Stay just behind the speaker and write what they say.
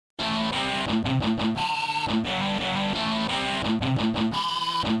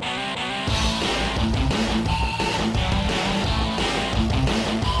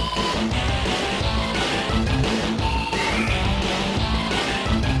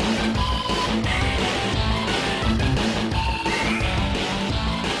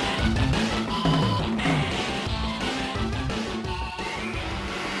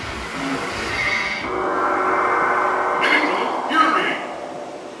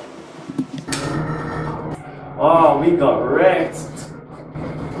Oh, we got wrecked.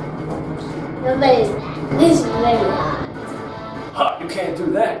 This is very hard. Ha, you can't do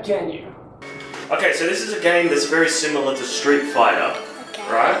that, can you? Okay, so this is a game that's very similar to Street Fighter,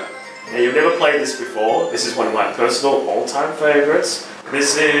 right? Now, you've never played this before. This is one of my personal all-time favorites.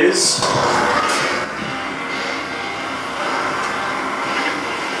 This is...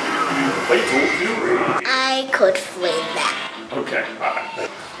 Fatal Fury. I could play that. Okay, alright.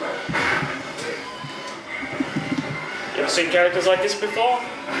 You ever seen characters like this before?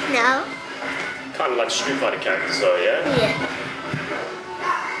 No? Kind of like Street Fighter characters though, yeah? Yeah.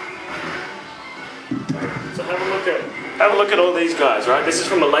 So have a look at all these guys, right? This is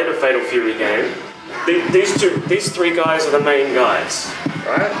from a later Fatal Fury game. These three guys are the main guys,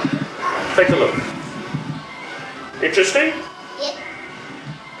 right? Take a look. Interesting? Yeah.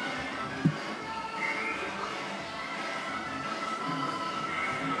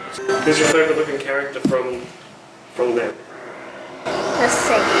 Who's your favorite looking character from them? Let's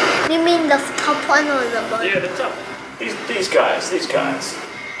see. You mean the top one or the bottom? Yeah, the top. These guys.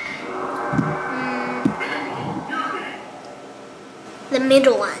 The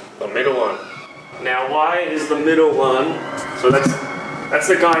middle one. The middle one. Now, why is the middle one? So that's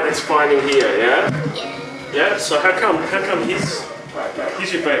the guy that's fighting here, yeah? Yeah. Yeah. So how come he's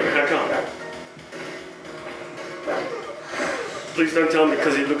your favorite? How come? Please don't tell me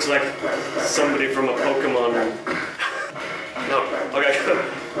because he looks like somebody from a Pokemon. No. Okay.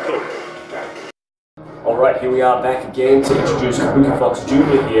 Cool. Alright, here we are back again to introduce Kabuki Fox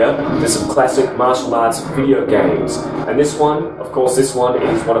Junior here to some classic martial arts video games. And this one, of course, is one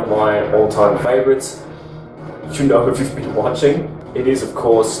of my all-time favorites. You know if you've been watching, it is of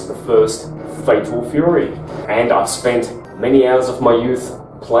course the first Fatal Fury. And I've spent many hours of my youth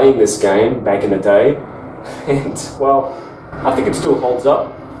playing this game back in the day. And, well, I think it still holds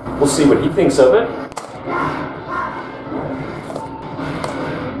up. We'll see what he thinks of it.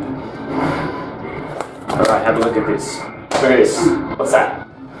 Alright, have a look at this. Look at this. What's that?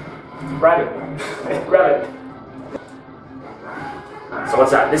 Grab it. Grab it. So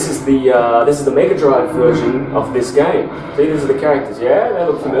what's that? This is the Mega Drive version of this game. See, these are the characters, yeah? They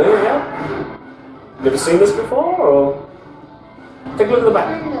look familiar, yeah? Never seen this before, or? Take a look at the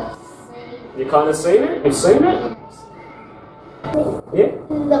back. You kind of seen it? You've seen it? Yeah?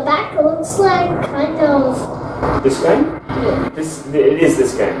 The back looks like kind of... This game? Yeah. It is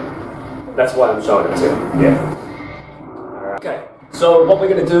this game. That's why I'm showing it to you. Yeah. Okay, so what we're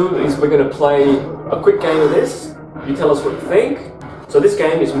going to do is we're going to play a quick game of this. You tell us what you think. So this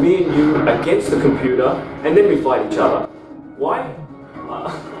game is me and you against the computer, and then we fight each other. Why?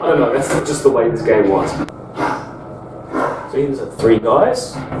 I don't know, that's just the way this game was. So these are three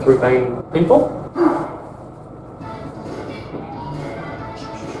guys, three main people.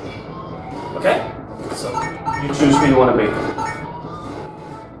 Okay, so you choose who you want to be.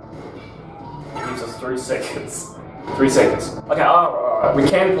 3 seconds. 3 seconds. Okay, alright. We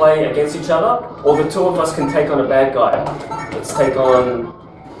can play against each other, or the two of us can take on a bad guy. Let's take on...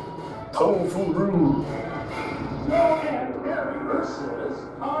 Kung Fu Roo.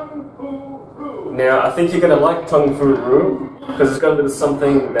 Now, I think you're gonna like Kung Fu Roo, because it's gonna be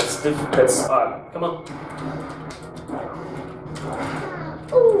something that's different. That's... Alright, come on.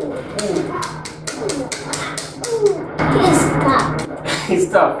 Ooh. He's tough. He's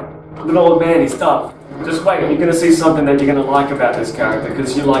tough. Little old man, he's tough. Just wait, you're gonna see something that you're gonna like about this character,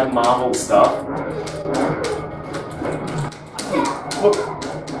 because you like Marvel stuff. Look.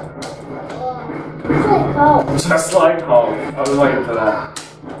 Just like Hulk. I was waiting for that.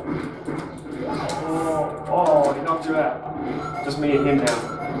 Oh, he knocked you out. Just me and him now.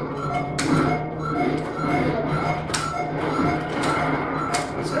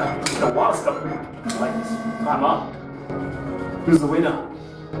 Let's go. The wild stuff. Climb up. Who's the winner?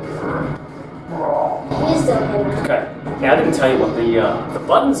 Okay, now I didn't tell you what the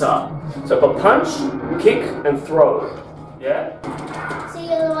buttons are. So I've got punch, kick, and throw. Yeah? So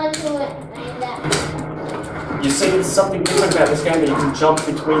you're the one who made that. You see, there's something different about this game that you can jump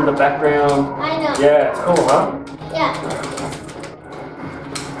between the background. I know. Yeah, it's cool, huh? Yeah.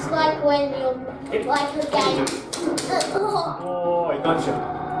 It's like when you're like a game. Oh, I got you.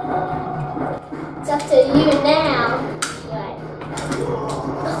 It's up to you now.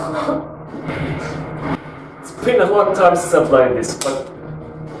 It's been a long time since I've played this, but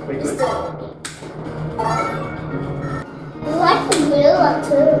we good. I like the gorilla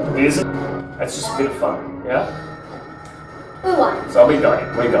too. Is it? That's just a bit of fun, yeah? We won. So we got it.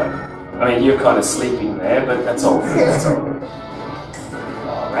 I mean, you're kind of sleeping there, but that's all good. That's all good.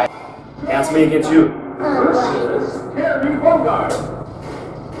 Alright. Now it's me against you.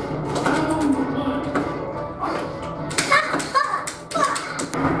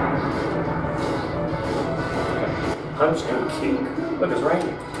 Look, it's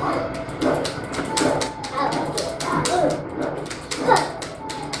raining.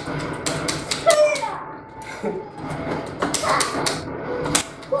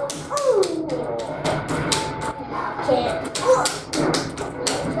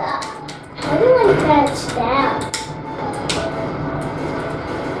 How do I catch that?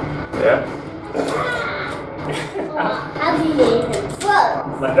 Yeah. How do you even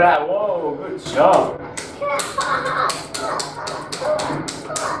throw? Like that. Whoa, good job.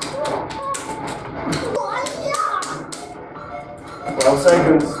 12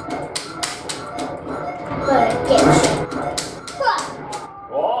 seconds.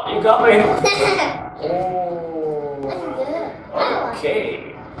 Oh, you got me. Oh.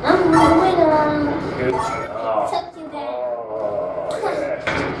 Okay. I'm the winner. Good job. Took you there. Oh,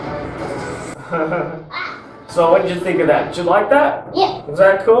 yeah. So what did you think of that? Did you like that? Yeah. Was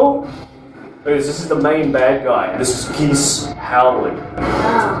that cool? Because this is the main bad guy. This is Geese Howling.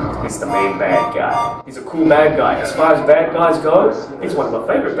 He's the main bad guy. He's a cool bad guy. As far as bad guys go, he's one of my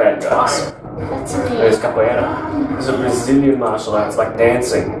favorite bad guys. What's There's Capoeira. It's a Brazilian martial art. It's like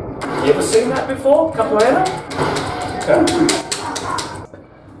dancing. You ever seen that before? Capoeira? Okay.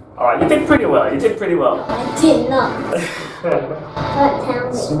 Alright, you did pretty well. You did pretty well. I did not.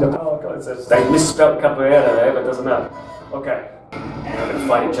 They misspelled capoeira there, but it doesn't matter. Okay. We're gonna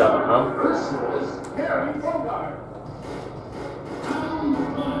fight each other, huh?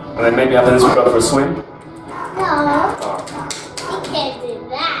 And then maybe after this we'll go for a swim? No. You can't do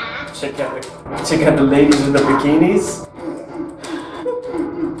that. Check out the ladies with the bikinis?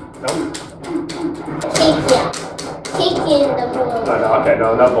 No? Kick you in the ball. No, okay,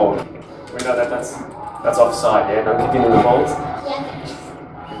 no ball. We know that's offside, yeah? No kicking in the balls? Yeah.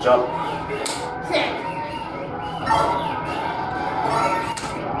 Good job.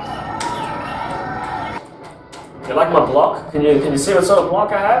 You like my block? Can you see what sort of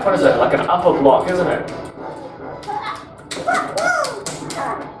block I have? What is it? Like an upper block, isn't it?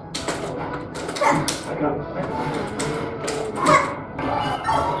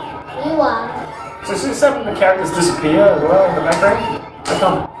 You are. So see some of the characters disappear as well in the background? How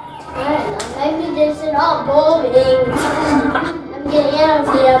come? I don't know. Maybe this is all boring. I'm getting out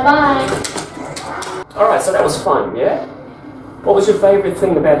of here. Bye. Alright, so that was fun, yeah? What was your favourite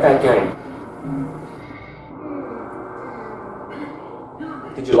thing about that game?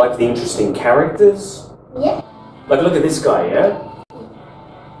 Did you like the interesting characters? Yeah. Like, look at this guy, yeah?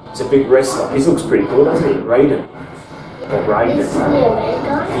 He's a big wrestler. He looks pretty cool, doesn't he? Raiden. Or Raiden. Is he a bad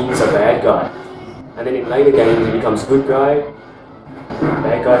guy? He's a bad guy. And then in later games he becomes good guy.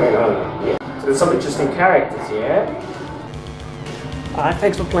 Bad guy, you know. Yeah. So there's some interesting characters, yeah? Alright,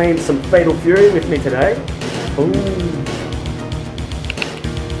 thanks for playing some Fatal Fury with me today. Ooh.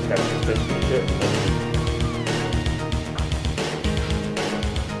 That was good.